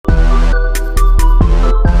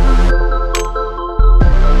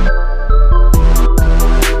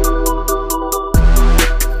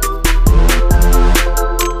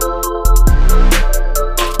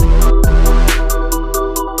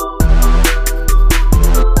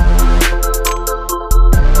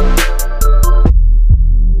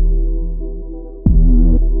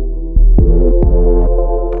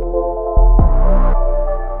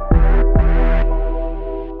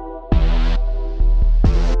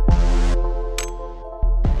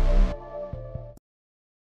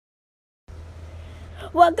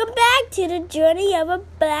Welcome back to the journey of a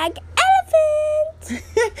black elephant.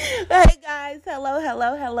 Hey guys,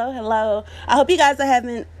 hello. I hope you guys are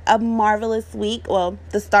having a marvelous week. Well,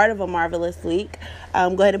 the start of a marvelous week.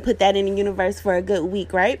 Go ahead and put that in the universe for a good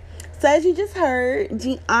week, right? So as you just heard,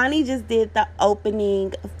 Gianni just did the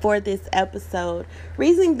opening for this episode.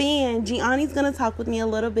 Reason being, Gianni's going to talk with me a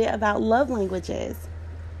little bit about love languages,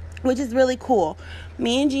 which is really cool.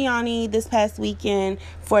 Me and Gianni this past weekend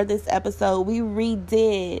for this episode, we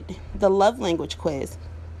redid the love language quiz.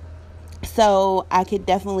 So I could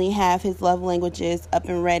definitely have his love languages up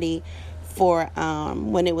and ready for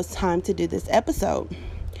when it was time to do this episode.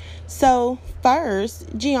 So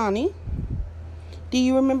first, Gianni, do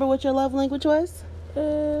you remember what your love language was?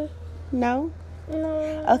 No? No.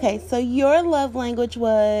 Okay, so your love language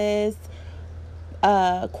was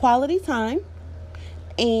quality time.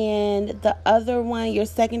 And the other one, your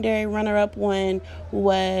secondary runner-up one,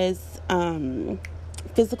 was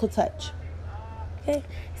physical touch. Okay.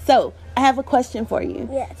 So, I have a question for you.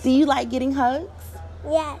 Yes. Do you like getting hugs?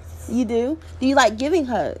 Yes. You do? Do you like giving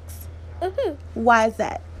hugs? Mm-hmm. Why is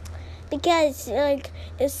that? Because,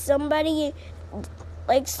 if somebody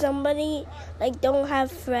don't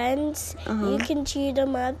have friends, you can cheer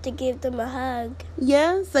them up to give them a hug.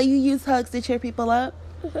 Yeah? So, you use hugs to cheer people up?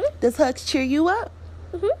 Mm-hmm. Does hugs cheer you up?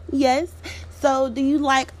 Mm-hmm. Yes. So, do you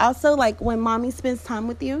like when mommy spends time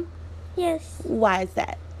with you? Yes. Why is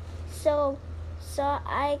that? So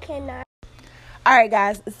I cannot. All right,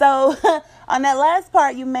 guys. So on that last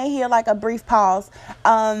part, you may hear like a brief pause.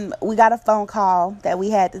 We got a phone call that we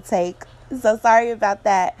had to take. So sorry about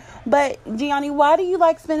that. But Gianni, why do you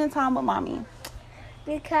like spending time with mommy?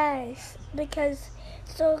 Because I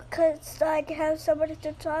can have somebody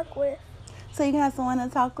to talk with. So you can have someone to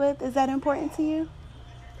talk with? Is that important to you?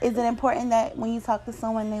 Is it important that when you talk to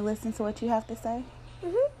someone, they listen to what you have to say?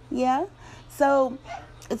 Mm-hmm. Yeah? So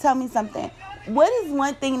tell me something. What is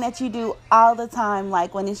one thing that you do all the time,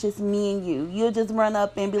 like when it's just me and you? You'll just run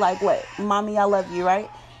up and be like, what? Mommy, I love you, right?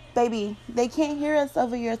 Baby, they can't hear us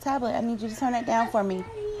over your tablet. I need you to turn it down for me.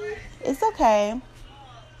 It's okay.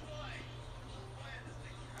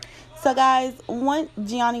 So, guys, once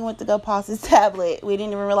Gianni went to go pause his tablet, we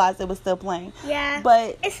didn't even realize it was still playing. Yeah.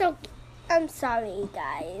 But it's okay. I'm sorry,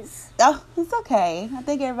 guys. Oh, it's okay. I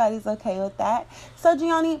think everybody's okay with that. So,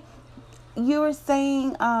 Gianni, you were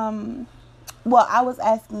saying, I was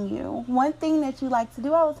asking you, one thing that you like to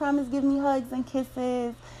do all the time is give me hugs and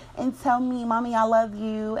kisses and tell me, Mommy, I love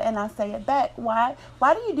you, and I say it back. Why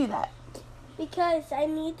do you do that? Because I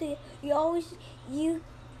need to, you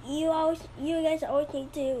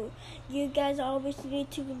guys always need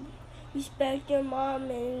to respect your mom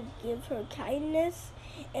and give her kindness.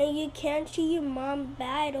 And you can't treat your mom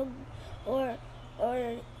bad or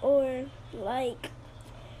like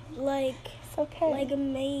It's okay. like a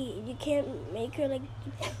maid. You can't make her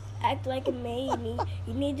act like a maid.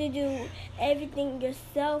 You need to do everything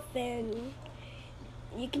yourself, and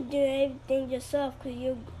you can do everything yourself. Cause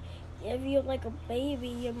if you're like a baby,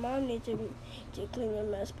 your mom needs to clean your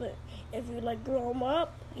mess. But if you grow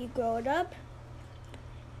it up.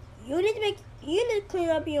 You need to clean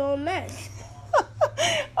up your own mess.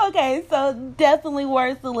 Okay, so definitely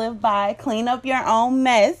words to live by. Clean up your own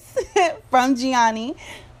mess from Gianni.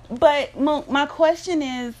 But my question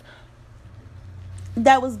is,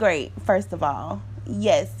 that was great, first of all.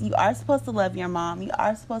 Yes, you are supposed to love your mom. You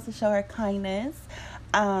are supposed to show her kindness.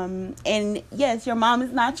 And yes, your mom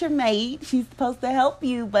is not your maid. She's supposed to help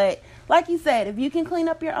you. But like you said, if you can clean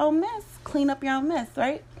up your own mess,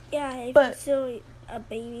 right? Yeah, but still a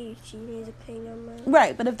baby, she needs to clean her mess.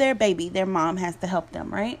 Right, but if they're a baby, their mom has to help them,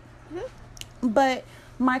 right? Mm-hmm. But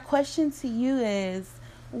my question to you is,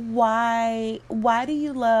 why do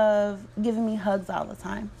you love giving me hugs all the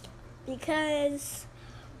time? Because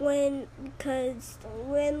when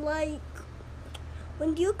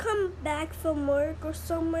you come back from work or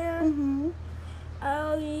somewhere, mm-hmm. I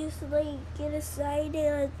always get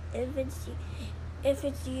excited. If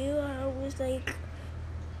it's you, I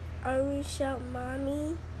always shout,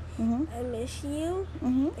 Mommy, mm-hmm. I miss you,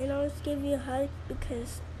 mm-hmm. and I always give you a hug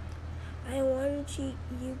because I want to treat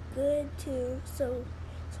you good too. So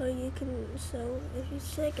if you're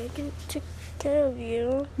sick, I can take care of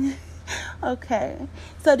you. Okay.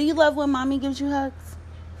 So do you love when Mommy gives you hugs?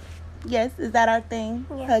 Yes, is that our thing?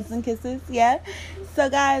 Yes. Hugs and kisses, yeah? So,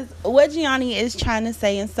 guys, what Gianni is trying to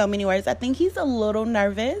say in so many words, I think he's a little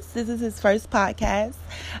nervous. This is his first podcast.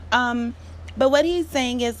 But what he's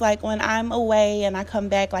saying is, when I'm away and I come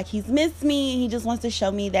back, he's missed me, and he just wants to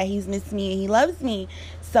show me that he's missed me and he loves me.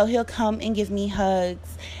 So he'll come and give me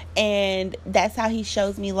hugs, and that's how he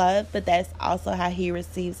shows me love, but that's also how he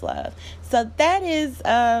receives love. So that is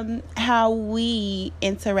how we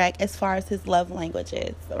interact as far as his love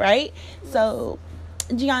languages, right? So,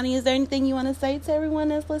 Gianni, is there anything you want to say to everyone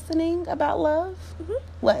that's listening about love? Mm-hmm.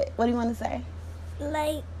 What do you want to say?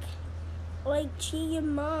 Like treat your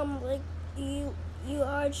mom like you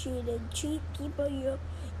are treated. Treat people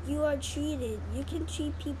you are treated. You can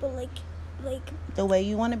treat people like the way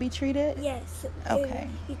you want to be treated? Yes. Okay.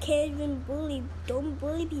 You can't even don't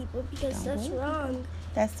bully people because that's wrong.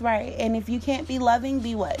 That's right. And if you can't be loving,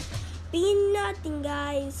 be what? Be nothing,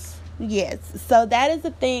 guys. Yes. So that is the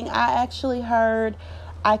thing I actually heard.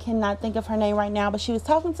 I cannot think of her name right now, but she was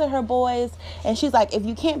talking to her boys, and she's like, if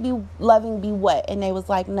you can't be loving, be what? And they was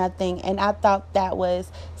like, nothing. And I thought that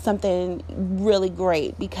was something really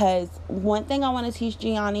great, because one thing I want to teach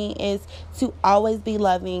Gianni is to always be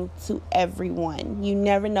loving to everyone. You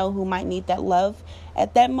never know who might need that love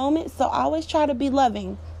at that moment, so always try to be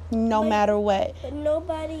loving no matter what. But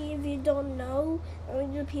nobody, if you don't know,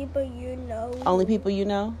 only the people you know. Only people you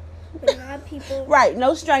know? But not people. Right,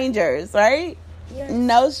 no strangers, right? Yes.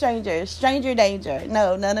 No strangers. Stranger danger.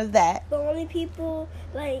 No, none of that. But only people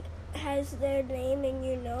has their name and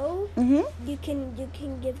you know. Mm-hmm. You can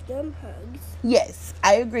give them hugs. Yes,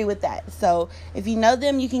 I agree with that. So if you know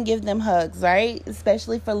them, you can give them hugs, right?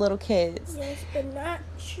 Especially for little kids. Yes, but not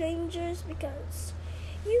strangers, because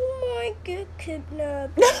you might get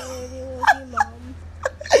kidnapped with your mom.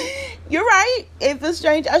 You're right. If a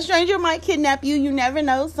stranger might kidnap you, you never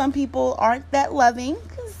know. Some people aren't that loving.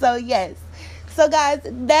 So yes. So, guys,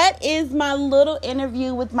 that is my little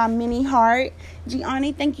interview with my mini heart.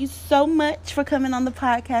 Gianni, thank you so much for coming on the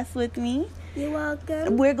podcast with me. You're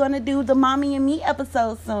welcome. We're going to do the Mommy and Me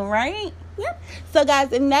episode soon, right? Yep. So,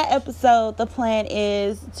 guys, in that episode, the plan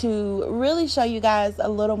is to really show you guys a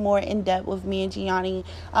little more in depth with me and Gianni,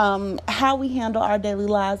 how we handle our daily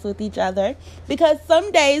lives with each other. Because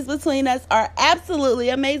some days between us are absolutely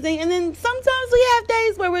amazing. And then sometimes we have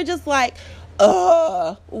days where we're just like,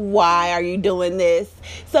 why are you doing this?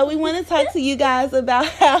 So we want to talk to you guys about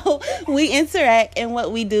how we interact and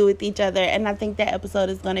what we do with each other. And I think that episode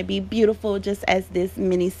is going to be beautiful, just as this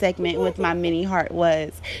mini segment with my mini heart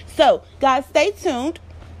was. So, guys, stay tuned,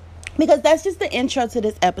 because that's just the intro to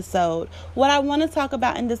this episode. What I want to talk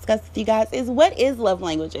about and discuss with you guys is, what is love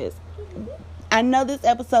languages? I know this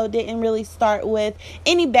episode didn't really start with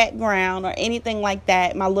any background or anything like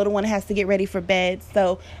that. My little one has to get ready for bed,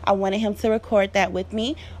 so I wanted him to record that with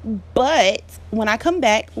me. But when I come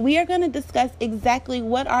back, we are going to discuss exactly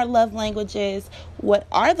what our love languages, what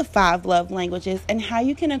are the 5 love languages, and how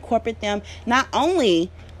you can incorporate them not only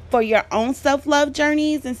for your own self-love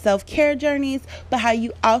journeys and self-care journeys, but how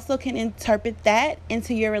you also can interpret that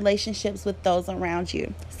into your relationships with those around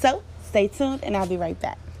you. So stay tuned, and I'll be right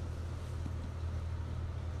back.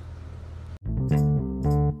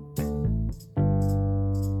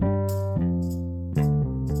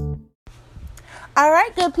 All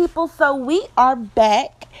right, good people. So we are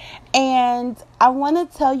back, and I want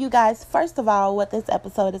to tell you guys, first of all, what this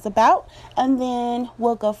episode is about, and then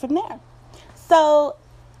we'll go from there. So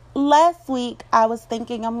last week I was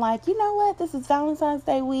thinking, I'm like, you know what? This is Valentine's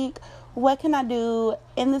Day week. What can I do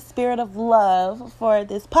in the spirit of love for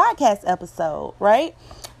this podcast episode, right?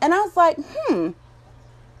 And I was like,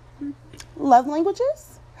 love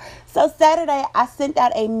languages? So Saturday, I sent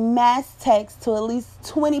out a mass text to at least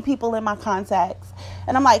 20 people in my contacts.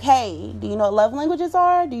 And I'm like, hey, do you know what love languages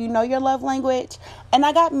are? Do you know your love language? And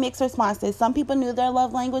I got mixed responses. Some people knew their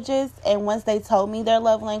love languages, and once they told me their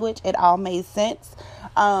love language, it all made sense.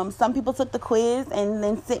 Some people took the quiz and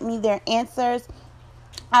then sent me their answers.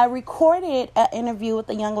 I recorded an interview with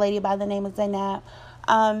a young lady by the name of Zainab.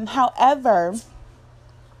 However,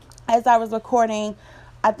 as I was recording,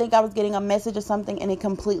 I think I was getting a message or something, and it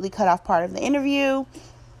completely cut off part of the interview.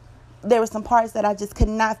 There were some parts that I just could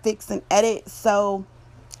not fix and edit, so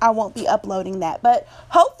I won't be uploading that. But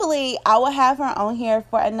hopefully I will have her on here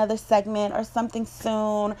for another segment or something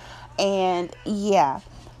soon. And yeah.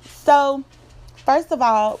 So first of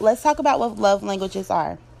all, let's talk about what love languages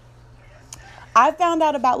are. I found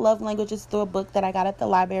out about love languages through a book that I got at the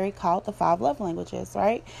library called The 5 Love Languages,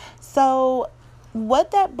 right? So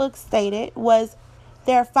what that book stated was,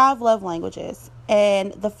 there are 5 love languages,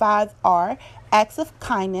 and the 5 are acts of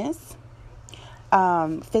kindness,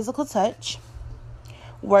 physical touch,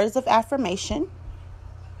 words of affirmation,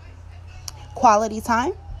 quality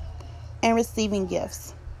time, and receiving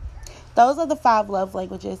gifts. Those are the 5 love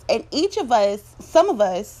languages, and each of us, some of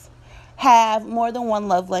us, have more than one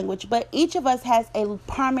love language, but each of us has a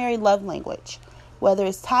primary love language. whether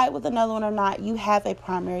it's tied with another one or not, you have a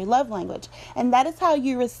primary love language. And that is how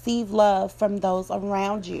you receive love from those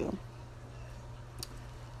around you.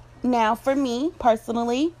 Now, for me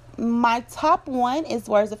personally, my top one is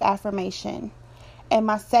words of affirmation. And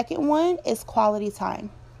my second one is quality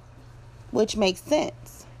time, which makes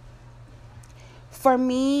sense. For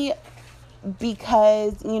me,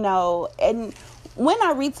 because, and when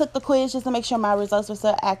I retook the quiz just to make sure my results were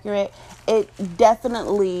so accurate, it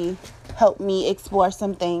definitely helped me explore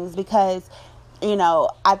some things because,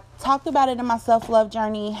 I talked about it in my self-love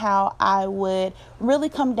journey, how I would really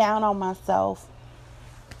come down on myself.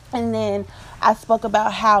 And then I spoke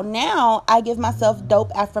about how now I give myself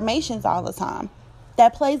dope affirmations all the time.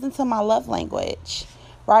 That plays into my love language,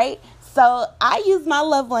 right? So I use my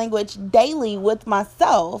love language daily with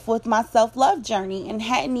myself, with my self-love journey, and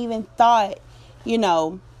hadn't even thought,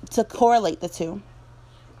 to correlate the two.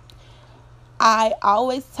 I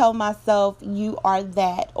always tell myself, you are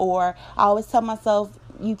that, or I always tell myself,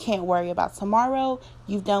 you can't worry about tomorrow.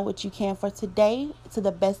 You've done what you can for today to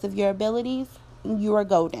the best of your abilities. You are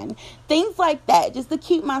golden. Things like that, just to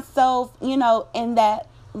keep myself, in that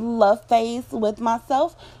love phase with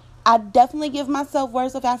myself. I definitely give myself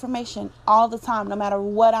words of affirmation all the time, no matter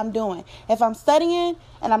what I'm doing. If I'm studying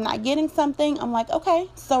and I'm not getting something, I'm like, okay,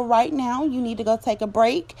 so right now you need to go take a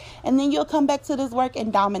break, and then you'll come back to this work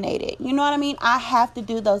and dominate it. You know what I mean? I have to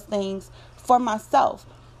do those things for myself.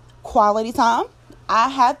 Quality time. I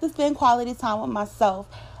have to spend quality time with myself.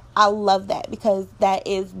 I love that because that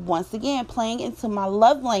is, once again, playing into my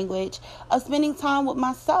love language of spending time with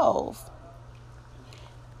myself.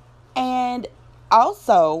 And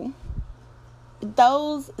also,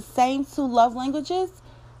 those same two love languages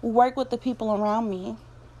work with the people around me.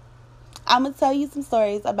 I'm going to tell you some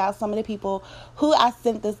stories about some of the people who I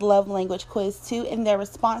sent this love language quiz to and their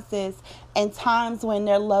responses, and times when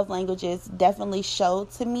their love languages definitely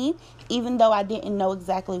showed to me, even though I didn't know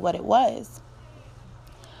exactly what it was.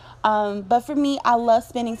 But for me, I love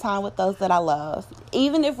spending time with those that I love,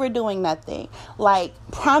 even if we're doing nothing. Like,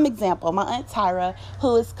 prime example, my Aunt Tyra,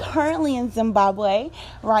 who is currently in Zimbabwe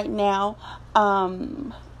right now,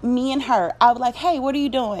 me and her, I was like, hey, what are you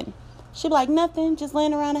doing? She'd be like, nothing, just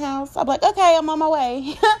laying around the house. I'd be like, okay, I'm on my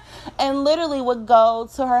way. And literally would go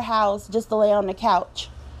to her house just to lay on the couch.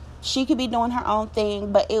 She could be doing her own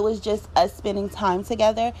thing, but it was just us spending time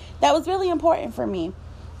together. That was really important for me.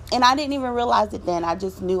 And I didn't even realize it then. I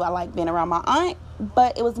just knew I liked being around my aunt,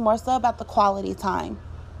 but it was more so about the quality time.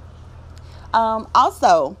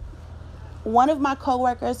 Also, one of my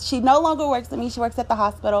coworkers, she no longer works with me. She works at the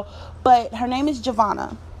hospital, but her name is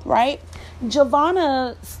Giovanna, right?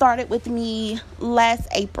 Giovanna started with me last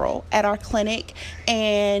April at our clinic,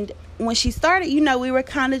 and when she started, we were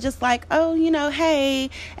kind of just like, oh, hey,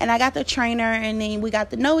 and I got the trainer, and then we got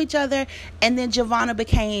to know each other, and then Giovanna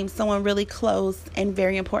became someone really close and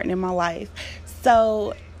very important in my life.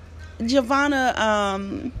 So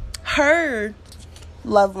Giovanna, her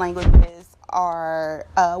love languages are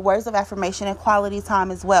words of affirmation and quality time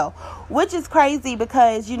as well, which is crazy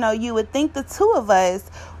because, you would think the two of us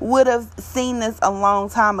would have seen this a long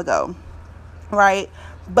time ago, right?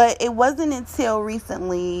 But it wasn't until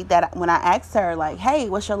recently that when I asked her, like, hey,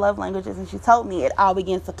 what's your love languages? And she told me, it all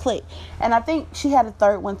began to click. And I think she had a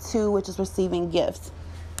third one too, which is receiving gifts.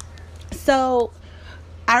 So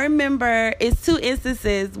I remember it's two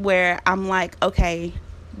instances where I'm like, okay,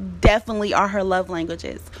 definitely are her love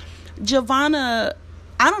languages. Giovanna,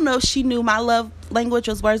 I don't know if she knew my love language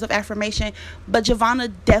was words of affirmation, but Giovanna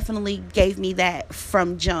definitely gave me that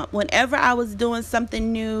from jump. Whenever I was doing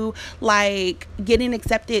something new, like getting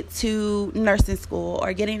accepted to nursing school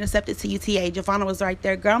or getting accepted to UTA, Giovanna was right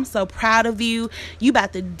there. Girl, I'm so proud of you. You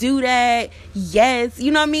about to do that. Yes.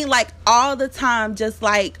 You know what I mean? Like all the time, just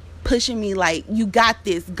like pushing me like, you got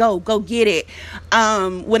this, go get it.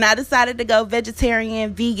 When I decided to go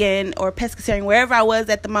vegetarian, vegan, or pescatarian, wherever I was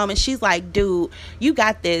at the moment, she's like, dude, you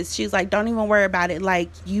got this. She's like, don't even worry about it, like,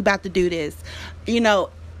 you about to do this,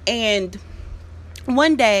 and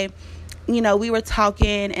one day, we were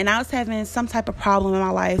talking, and I was having some type of problem in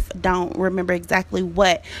my life. Don't remember exactly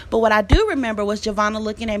what, but what I do remember was Giovanna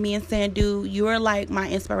looking at me and saying, dude, you are like my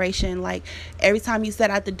inspiration. Like every time you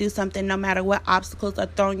set out to do something, no matter what obstacles are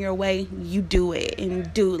thrown your way, you do it,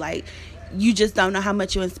 and like, you just don't know how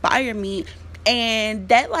much you inspire me. And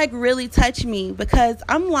that like really touched me, because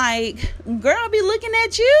I'm like, girl, I be looking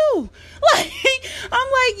at you. Like, I'm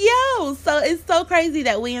like, yo. So it's so crazy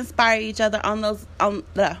that we inspire each other on those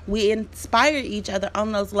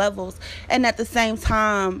levels. And at the same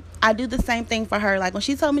time, I do the same thing for her. Like, when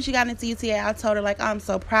she told me she got into UTA, I told her, like, I'm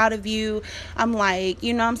so proud of you. I'm like,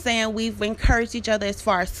 you know what I'm saying? We've encouraged each other as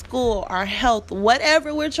far as school, our health,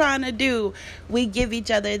 whatever we're trying to do. We give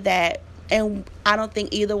each other that. And I don't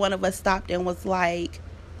think either one of us stopped and was like,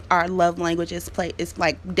 our love language is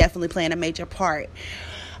like definitely playing a major part.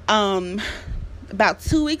 About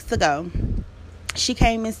 2 weeks ago, she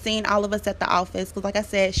came and seen all of us at the office, because like I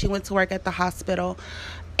said, she went to work at the hospital.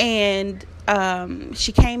 And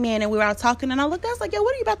she came in and we were out talking, and I looked, I was like, yo,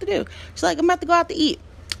 what are you about to do? She's like, I'm about to go out to eat.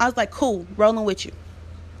 I was like, cool, rolling with you.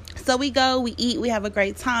 So we go, we eat, we have a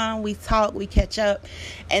great time, we talk, we catch up.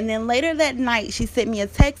 And then later that night, she sent me a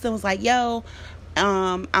text and was like, yo,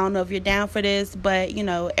 I don't know if you're down for this, but, you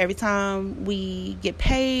know, every time we get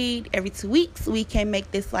paid, every 2 weeks, we can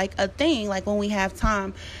make this like a thing, like when we have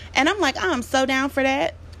time. And I'm like, I'm so down for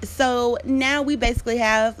that. So now we basically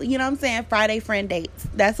have, you know what I'm saying, Friday friend dates.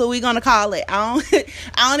 That's what we're going to call it. I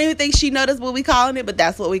don't even think she noticed what we calling it, but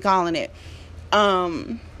that's what we calling it.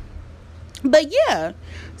 But yeah,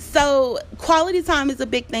 so quality time is a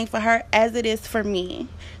big thing for her, as it is for me.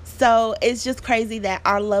 So it's just crazy that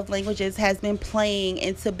our love languages has been playing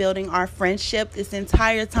into building our friendship this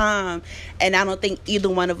entire time. And I don't think either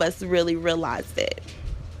one of us really realized it.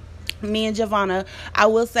 Me and Giovanna, I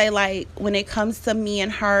will say, like, when it comes to me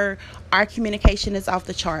and her, our communication is off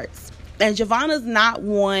the charts. And Giovanna's not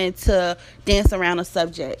one to dance around a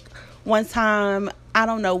subject. One time, I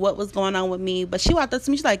don't know what was going on with me, but she walked up to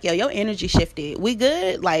me. She's like, yo, your energy shifted. We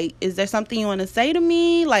good? Like, is there something you want to say to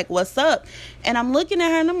me? Like, what's up? And I'm looking at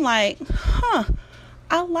her and I'm like,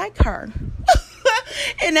 I like her.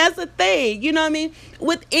 And that's the thing, you know what I mean?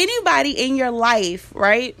 With anybody in your life,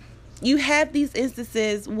 right? You have these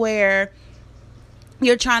instances where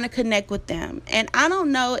you're trying to connect with them. And I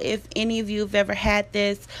don't know if any of you have ever had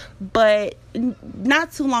this, but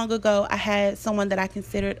not too long ago, I had someone that I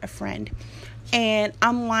considered a friend. And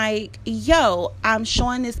I'm like, yo, I'm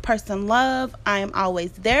showing this person love. I am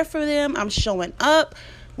always there for them. I'm showing up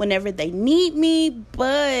whenever they need me,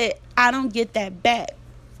 but I don't get that back.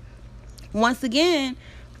 Once again,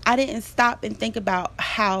 I didn't stop and think about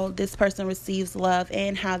how this person receives love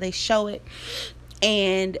and how they show it.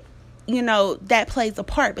 And, you know, that plays a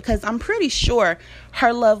part, because I'm pretty sure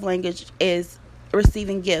her love language is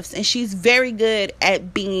receiving gifts. And she's very good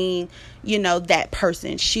at being, you know, that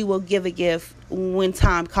person. She will give a gift when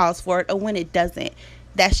time calls for it or when it doesn't.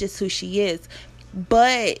 That's just who she is.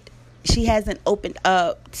 But she hasn't opened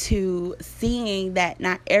up to seeing that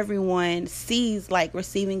not everyone sees like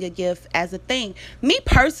receiving a gift as a thing. Me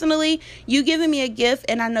personally, you giving me a gift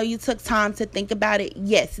and I know you took time to think about it.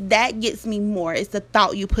 Yes, that gets me more. It's the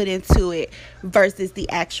thought you put into it versus the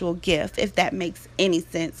actual gift, if that makes any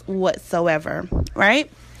sense whatsoever, right?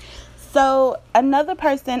 So another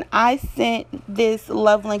person I sent this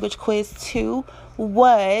love language quiz to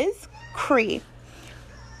was Cree.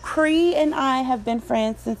 Cree and I have been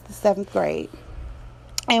friends since the 7th grade.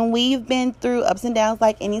 And we've been through ups and downs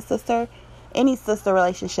like any sister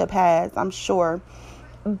relationship has, I'm sure.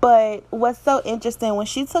 But what's so interesting, when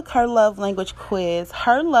she took her love language quiz,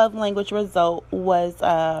 her love language result was,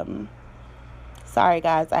 sorry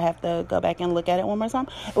guys, I have to go back and look at it one more time.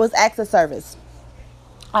 It was acts of service.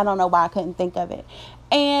 I don't know why I couldn't think of it.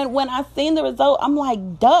 And when I seen the result, I'm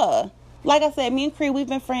like, duh. Like I said, me and Cree, we've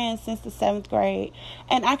been friends since the 7th grade.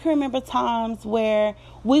 And I can remember times where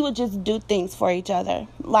we would just do things for each other.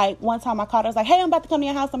 Like, one time I called her, I was like, hey, I'm about to come to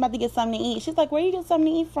your house. I'm about to get something to eat. She's like, where you get something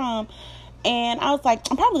to eat from? And I was like,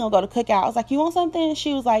 I'm probably going to go to Cookout. I was like, you want something? And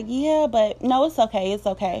she was like, yeah, but no, it's okay. It's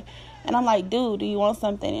okay. And I'm like, dude, do you want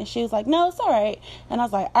something? And she was like, no, it's all right. And I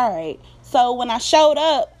was like, all right. So when I showed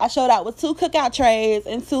out with 2 Cookout trays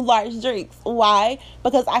and 2 large drinks. Why?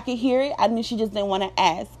 Because I could hear it. I knew she just didn't want to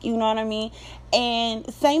ask. You know what I mean?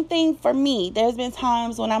 And same thing for me. There's been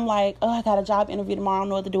times when I'm like, oh, I got a job interview tomorrow. I don't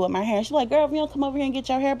know what to do with my hair. And she's like, girl, if you don't come over here and get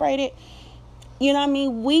your hair braided. You know what I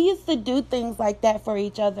mean? We used to do things like that for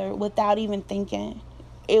each other without even thinking.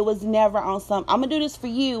 It was never on some, I'm going to do this for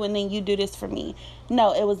you and then you do this for me.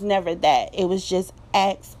 No, it was never that. It was just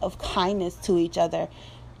acts of kindness to each other.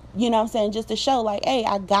 You know what I'm saying? Just to show like, hey,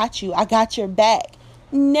 I got you. I got your back.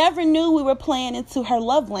 Never knew we were playing into her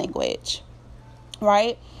love language.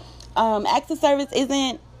 Right? Acts of service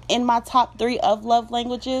isn't in my top 3 of love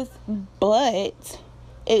languages, but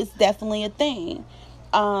it's definitely a thing.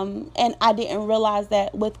 And I didn't realize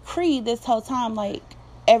that with Cree this whole time, like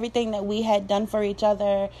everything that we had done for each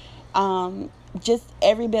other Just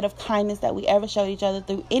every bit of kindness that we ever showed each other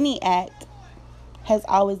through any act has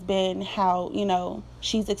always been how,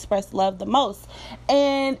 she's expressed love the most.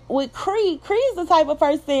 And with Cree's the type of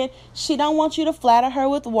person, she don't want you to flatter her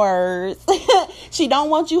with words. She don't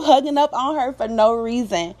want you hugging up on her for no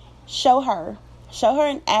reason. Show her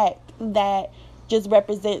an act that just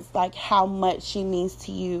represents like how much she means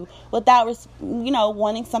to you without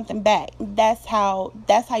wanting something back. That's how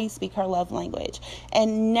you speak her love language.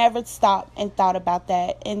 And never stopped and thought about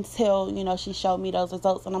that until she showed me those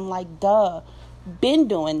results, and I'm like, duh, been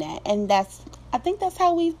doing that. And I think that's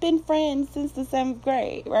how we've been friends since the 7th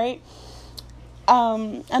grade, right?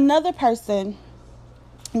 Another person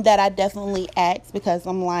that I definitely asked, because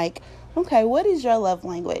I'm like, okay, what is your love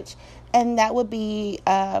language? And that would be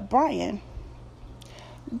Brian.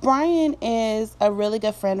 Brian is a really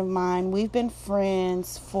good friend of mine. We've been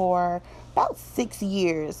friends for about 6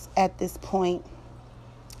 years at this point.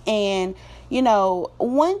 And,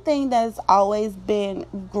 one thing that's always been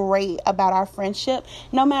great about our friendship,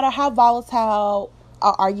 no matter how volatile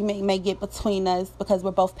our argument may get between us, because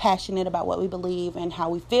we're both passionate about what we believe and how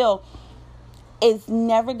we feel, it's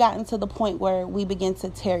never gotten to the point where we begin to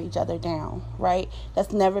tear each other down, right?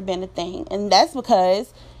 That's never been a thing. And that's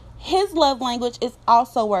because his love language is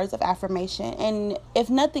also words of affirmation. And if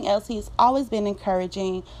nothing else, he's always been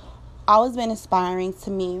encouraging, always been inspiring to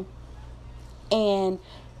me. And,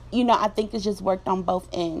 I think it's just worked on both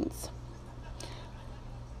ends.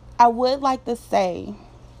 I would like to say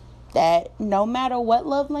that no matter what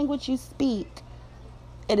love language you speak,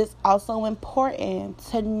 it is also important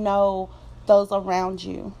to know those around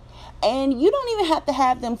you. And you don't even have to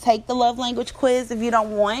have them take the love language quiz if you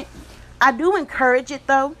don't want. I do encourage it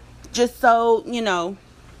though, just so,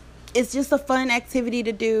 it's just a fun activity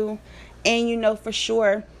to do, and for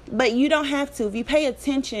sure. But you don't have to. If you pay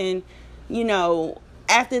attention,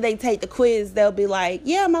 after they take the quiz, they'll be like,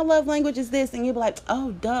 yeah, my love language is this. And you'll be like,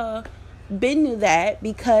 oh, duh, Ben knew that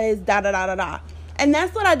because da-da-da-da-da. And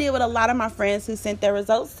that's what I did with a lot of my friends who sent their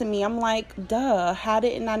results to me. I'm like, duh, how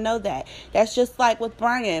didn't I know that? That's just like with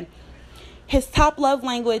Brian. His top love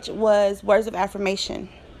language was words of affirmation.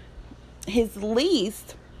 His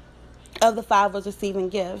least of the 5 was receiving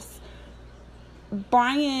gifts.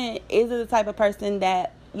 Brian is the type of person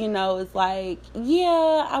that, is like,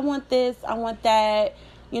 yeah, I want this, I want that,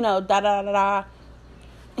 da-da-da-da.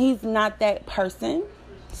 He's not that person.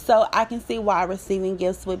 So I can see why receiving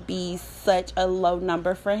gifts would be such a low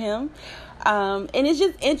number for him. And it's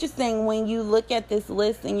just interesting when you look at this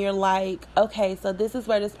list and you're like, okay, so this is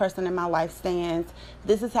where this person in my life stands.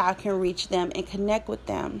 This is how I can reach them and connect with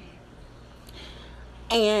them.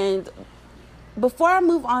 And before I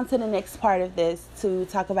move on to the next part of this, to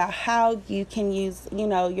talk about how you can use,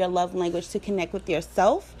 your love language to connect with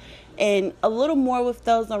yourself and a little more with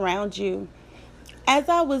those around you. As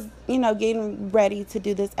I was, getting ready to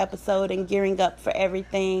do this episode and gearing up for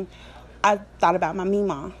everything, I thought about my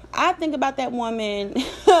Mima. I think about that woman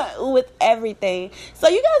with everything. So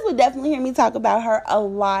you guys would definitely hear me talk about her a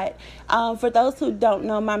lot. For those who don't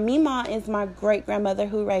know, my Mima is my great-grandmother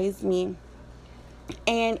who raised me.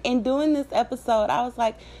 And in doing this episode, I was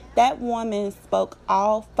like, that woman spoke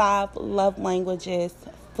all 5 love languages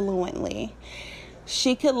fluently.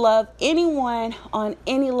 She could love anyone on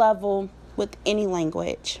any level with any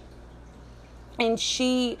language. And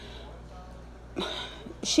she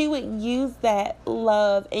would use that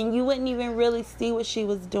love and you wouldn't even really see what she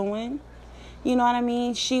was doing. You know what I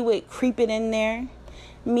mean? She would creep it in there.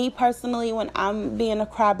 Me personally, when I'm being a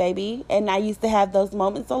crybaby, and I used to have those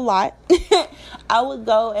moments a lot, I would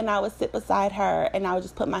go and I would sit beside her and I would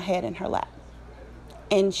just put my head in her lap.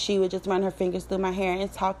 And she would just run her fingers through my hair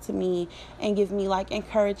and talk to me and give me like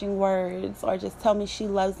encouraging words or just tell me she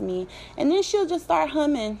loves me. And then she'll just start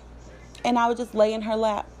humming and I would just lay in her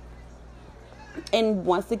lap. And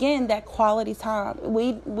once again, that quality time.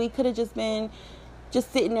 We could have just been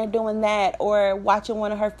just sitting there doing that or watching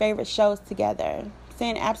one of her favorite shows together,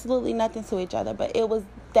 saying absolutely nothing to each other, but it was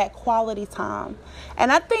that quality time. And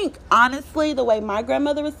I think, honestly, the way my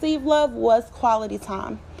grandmother received love was quality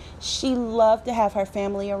time. She loved to have her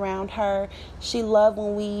family around her. She loved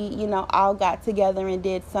when we, all got together and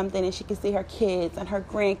did something and she could see her kids and her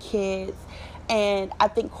grandkids. And I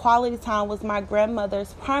think quality time was my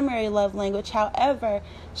grandmother's primary love language. However,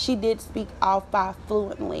 she did speak all 5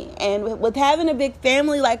 fluently. And with having a big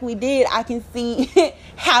family like we did, I can see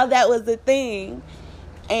how that was a thing.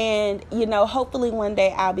 And, hopefully one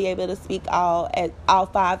day I'll be able to speak all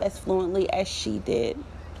 5 as fluently as she did.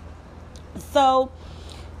 So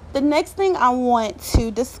the next thing I want to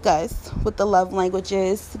discuss with the love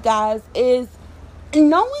languages, guys, is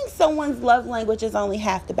knowing someone's love language is only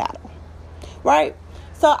half the battle, right?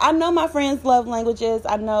 So I know my friends' love languages.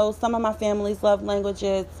 I know some of my family's love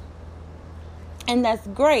languages, and that's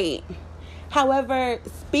great. However,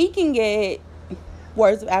 speaking it,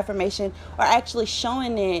 words of affirmation, or actually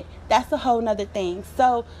showing it, that's a whole nother thing.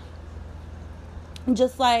 So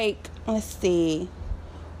just like, let's see,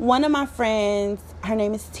 one of my friends, her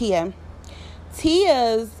name is Tia.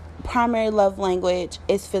 Tia's primary love language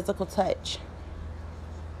is physical touch,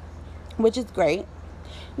 which is great.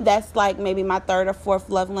 That's like maybe my third or fourth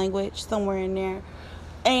love language, somewhere in there.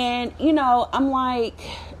 And, I'm like,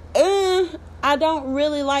 I don't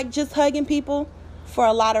really like just hugging people for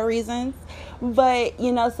a lot of reasons. But,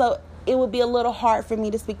 so it would be a little hard for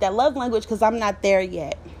me to speak that love language because I'm not there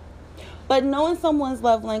yet. But knowing someone's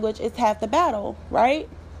love language is half the battle, right?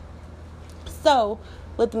 So,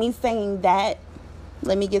 with me saying that,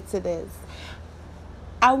 let me get to this.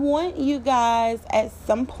 I want you guys at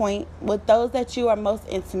some point, with those that you are most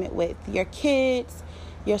intimate with, your kids,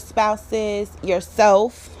 your spouses,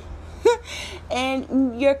 yourself,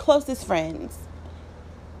 and your closest friends,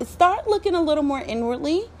 start looking a little more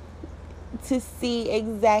inwardly to see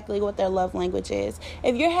exactly what their love language is.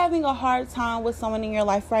 If you're having a hard time with someone in your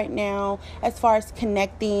life right now, as far as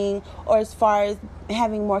connecting or as far as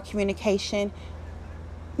having more communication,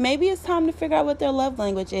 maybe it's time to figure out what their love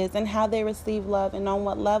language is and how they receive love and on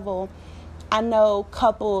what level. I know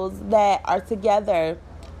couples that are together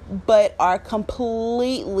but are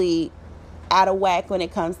completely out of whack when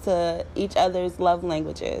it comes to each other's love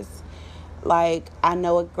languages. Like, I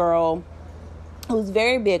know a girl who's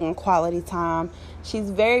very big on quality time. She's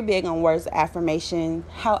very big on words of affirmation.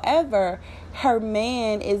 However, her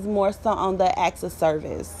man is more so on the acts of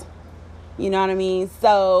service. You know what I mean?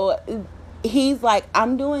 So he's like,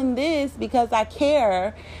 I'm doing this because I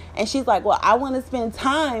care. And she's like, well, I want to spend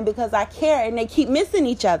time because I care. And they keep missing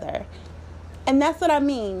each other. And that's what I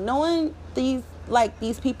mean. Knowing these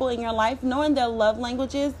people in your life, knowing their love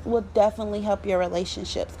languages will definitely help your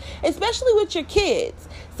relationships, especially with your kids.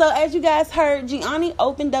 So as you guys heard, Gianni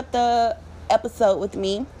opened up the episode with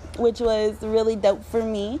me, which was really dope for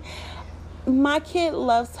me. My kid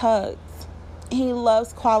loves hugs. He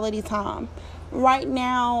loves quality time. Right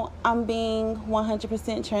now, I'm being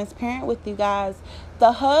 100% transparent with you guys.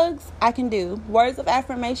 The hugs, I can do. Words of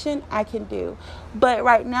affirmation, I can do. But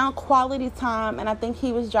right now, quality time, and I think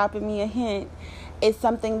he was dropping me a hint, is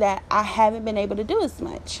something that I haven't been able to do as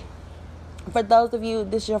much. For those of you,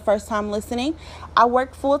 this is your first time listening, I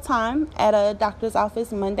work full-time at a doctor's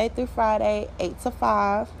office Monday through Friday, 8 to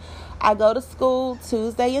 5. I go to school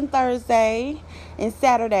Tuesday and Thursday and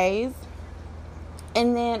Saturdays.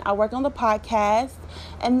 And then I work on the podcast,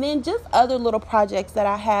 and then just other little projects that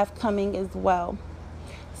I have coming as well.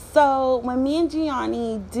 So when me and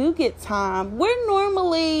Gianni do get time, we're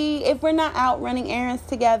normally, if we're not out running errands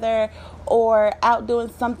together or out doing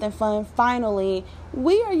something fun, finally,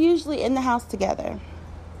 we are usually in the house together.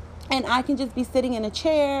 And I can just be sitting in a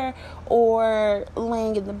chair or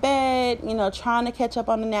laying in the bed, trying to catch up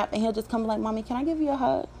on the nap. And he'll just come like, Mommy, can I give you a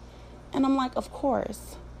hug? And I'm like, of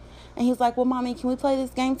course. And he's like, well, Mommy, can we play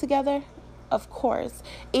this game together? Of course.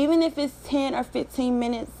 Even if it's 10 or 15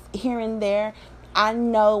 minutes here and there, I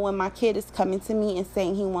know when my kid is coming to me and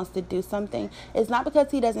saying he wants to do something, it's not because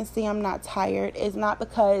he doesn't see I'm not tired. It's not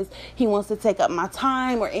because he wants to take up my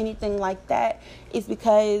time or anything like that. It's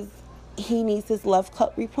because he needs his love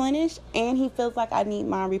cup replenished, and he feels like I need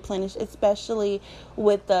mine replenished, especially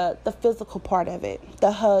with the physical part of it.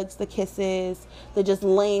 The hugs, the kisses, the just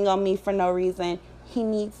laying on me for no reason. He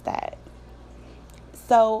needs that.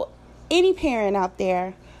 So any parent out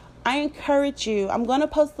there, I encourage you. I'm going to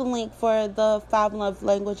post the link for the 5 love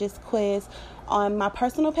languages quiz on my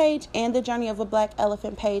personal page and the Journey of a Black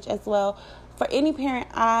Elephant page as well. For any parent,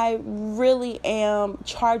 I really am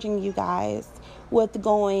charging you guys with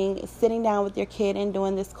sitting down with your kid and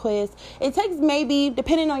doing this quiz. It takes maybe,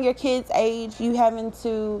 depending on your kid's age, you having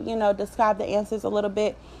to, describe the answers a little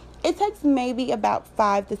bit. It takes maybe about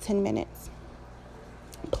 5 to 10 minutes.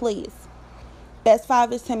 Please. Best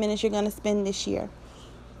 5 to 10 minutes you're going to spend this year.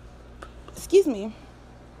 Excuse me.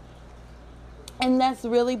 And that's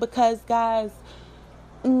really because, guys,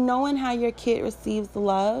 knowing how your kid receives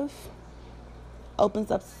love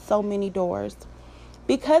opens up so many doors.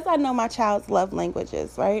 Because I know my child's love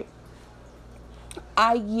languages, right?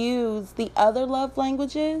 I use the other love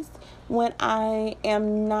languages when I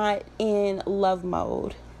am not in love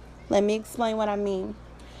mode. Let me explain what I mean.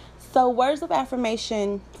 So words of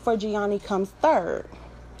affirmation for Gianni comes third.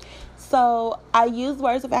 So I use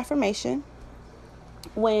words of affirmation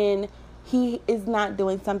when he is not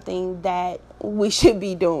doing something that we should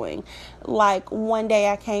be doing. Like one day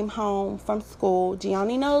I came home from school.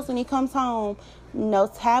 Gianni knows when he comes home, no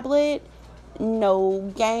tablet,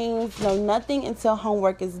 no games, no nothing until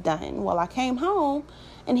homework is done. Well, I came home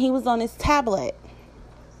and he was on his tablet.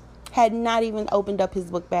 Had not even opened up his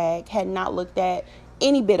book bag, had not looked at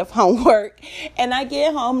any bit of homework. And I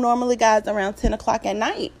get home normally, guys, around 10 o'clock at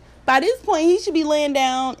night. By this point, he should be laying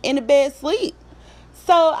down in the bed sleep.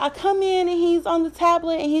 So I come in and he's on the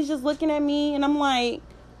tablet and he's just looking at me and I'm like,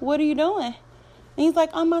 what are you doing? And he's like,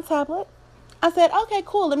 on my tablet. I said, okay,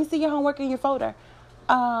 cool. Let me see your homework in your folder.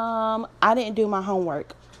 I didn't do my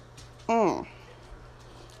homework.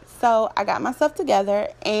 So I got myself together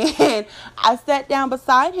and I sat down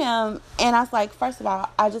beside him and I was like, first of all,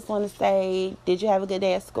 I just want to say, did you have a good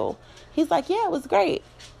day at school? He's like, yeah, it was great.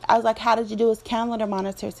 I was like, how did you do his calendar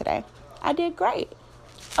monitor today? I did great.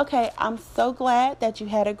 Okay, I'm so glad that you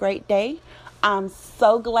had a great day. I'm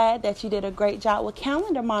so glad that you did a great job with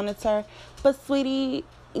calendar monitor. But sweetie,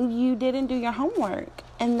 you didn't do your homework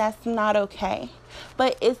and that's not okay.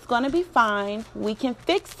 But it's going to be fine. We can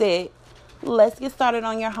fix it. Let's get started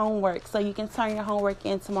on your homework so you can turn your homework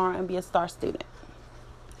in tomorrow and be a star student.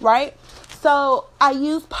 Right? So I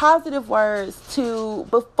used positive words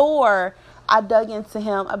before I dug into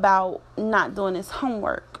him about not doing his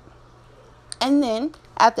homework. And then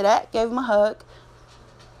after that, gave him a hug,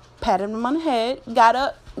 patted him on the head, got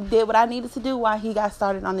up, did what I needed to do while he got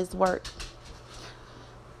started on his work.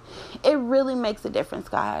 It really makes a difference,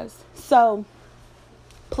 guys. So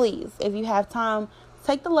please, if you have time,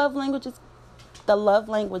 take the love languages.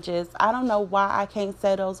 I don't know why I can't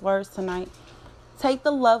say those words tonight. Take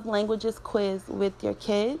the love languages quiz with your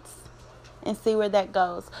kids and see where that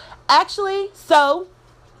goes. Actually, so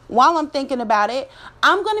while I'm thinking about it,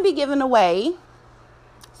 I'm going to be giving away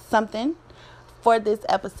something for this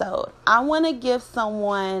episode. I want to give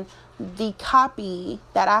someone the copy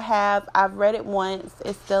that I have. I've read it once.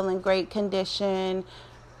 It's still in great condition.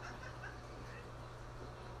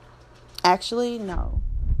 Actually, no.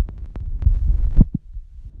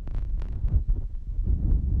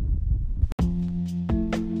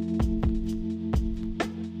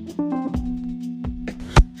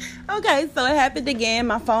 Okay, so it happened again.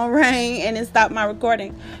 My phone rang and it stopped my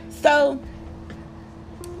recording. So,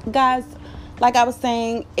 guys, like I was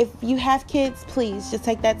saying, if you have kids, please just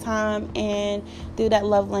take that time and do that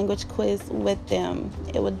love language quiz with them.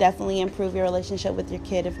 It will definitely improve your relationship with your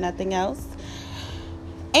kid, if nothing else.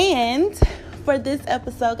 And for this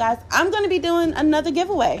episode, guys, I'm going to be doing another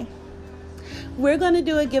giveaway. We're going to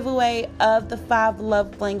do a giveaway of the 5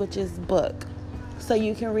 Love Languages book. So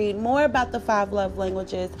you can read more about the 5 love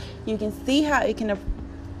languages. You can see how it can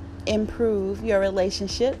improve your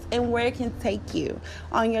relationships and where it can take you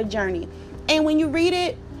on your journey. And when you read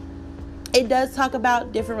it, it does talk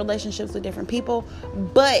about different relationships with different people,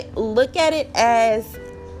 but look at it as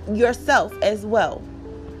yourself as well.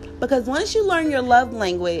 Because once you learn your love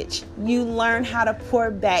language, you learn how to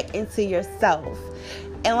pour back into yourself.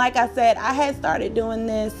 And like I said, I had started doing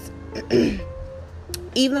this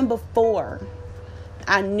even before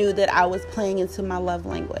I knew that I was playing into my love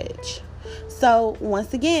language. So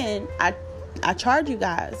once again, I charge you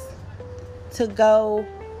guys to go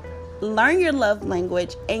learn your love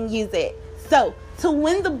language and use it. So to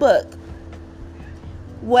win the book,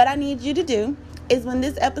 what I need you to do is when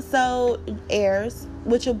this episode airs,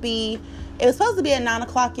 which will be, it was supposed to be at 9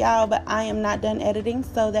 o'clock, y'all, but I am not done editing,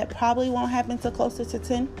 so that probably won't happen till closer to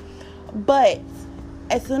 10. But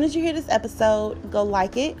as soon as you hear this episode, go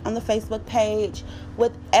like it on the Facebook page.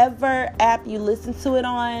 Whatever app you listen to it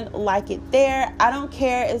on, like it there. I don't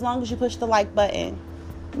care as long as you push the like button.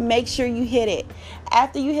 Make sure you hit it.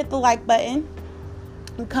 After you hit the like button,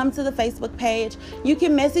 come to the Facebook page. You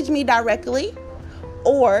can message me directly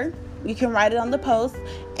or you can write it on the post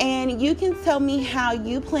and you can tell me how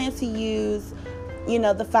you plan to use,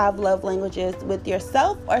 the 5 love languages with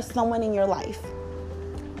yourself or someone in your life.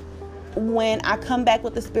 When I come back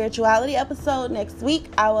with the spirituality episode next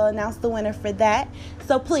week, I will announce the winner for that.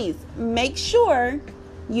 So please make sure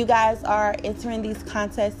you guys are entering these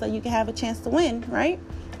contests so you can have a chance to win, right?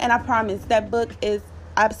 And I promise that book is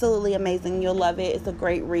absolutely amazing. You'll love it. It's a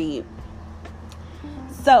great read.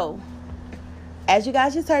 So, as you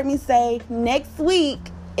guys just heard me say, next week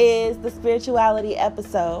is the spirituality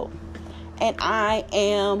episode. And I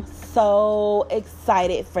am so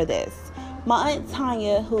excited for this. My Aunt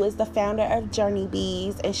Tanya, who is the founder of Journey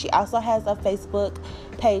Bees, and she also has a Facebook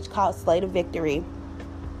page called Slay to Victory.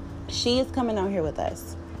 She is coming on here with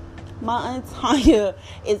us. My Aunt Tanya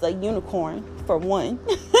is a unicorn, for one.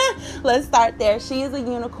 Let's start there. She is a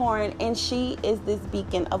unicorn, and she is this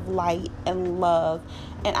beacon of light and love.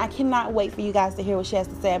 And I cannot wait for you guys to hear what she has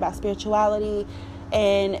to say about spirituality.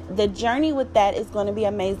 And the journey with that is going to be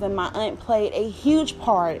amazing. My aunt played a huge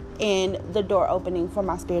part in the door opening for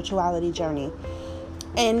my spirituality journey.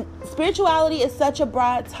 And spirituality is such a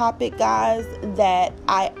broad topic, guys, that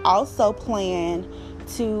I also plan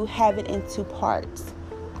to have it in 2 parts.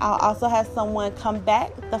 I'll also have someone come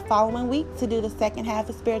back the following week to do the second half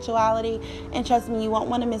of spirituality. And trust me, you won't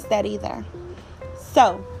want to miss that either.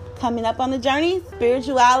 So, coming up on the journey,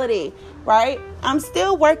 spirituality, right? I'm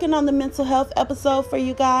still working on the mental health episode for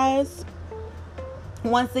you guys.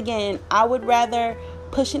 Once again, I would rather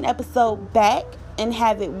push an episode back and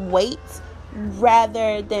have it wait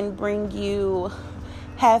rather than bring you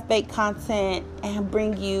half-baked content and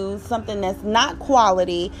bring you something that's not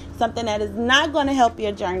quality, something that is not going to help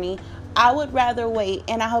your journey. I would rather wait,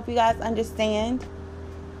 and I hope you guys understand.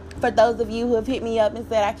 For those of you who have hit me up and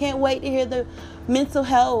said, I can't wait to hear the mental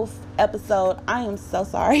health episode, I am so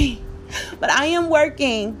sorry. But I am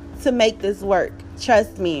working to make this work.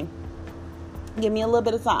 Trust me. Give me a little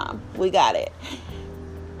bit of time. We got it.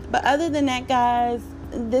 But other than that, guys,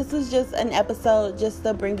 this was just an episode just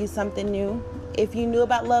to bring you something new. If you knew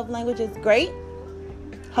about love languages, great.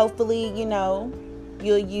 Hopefully,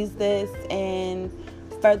 you'll use this and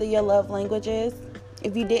further your love languages.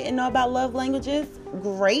 If you didn't know about love languages,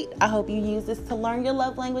 great. I hope you use this to learn your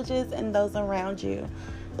love languages and those around you,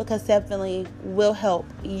 because definitely will help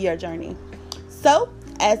your journey. So,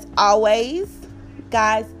 as always,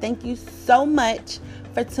 guys, thank you so much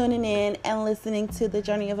for tuning in and listening to The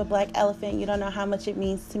Journey of a Black Elephant. You don't know how much it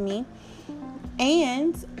means to me.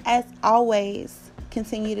 And as always,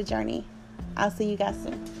 continue the journey. I'll see you guys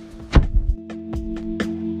soon.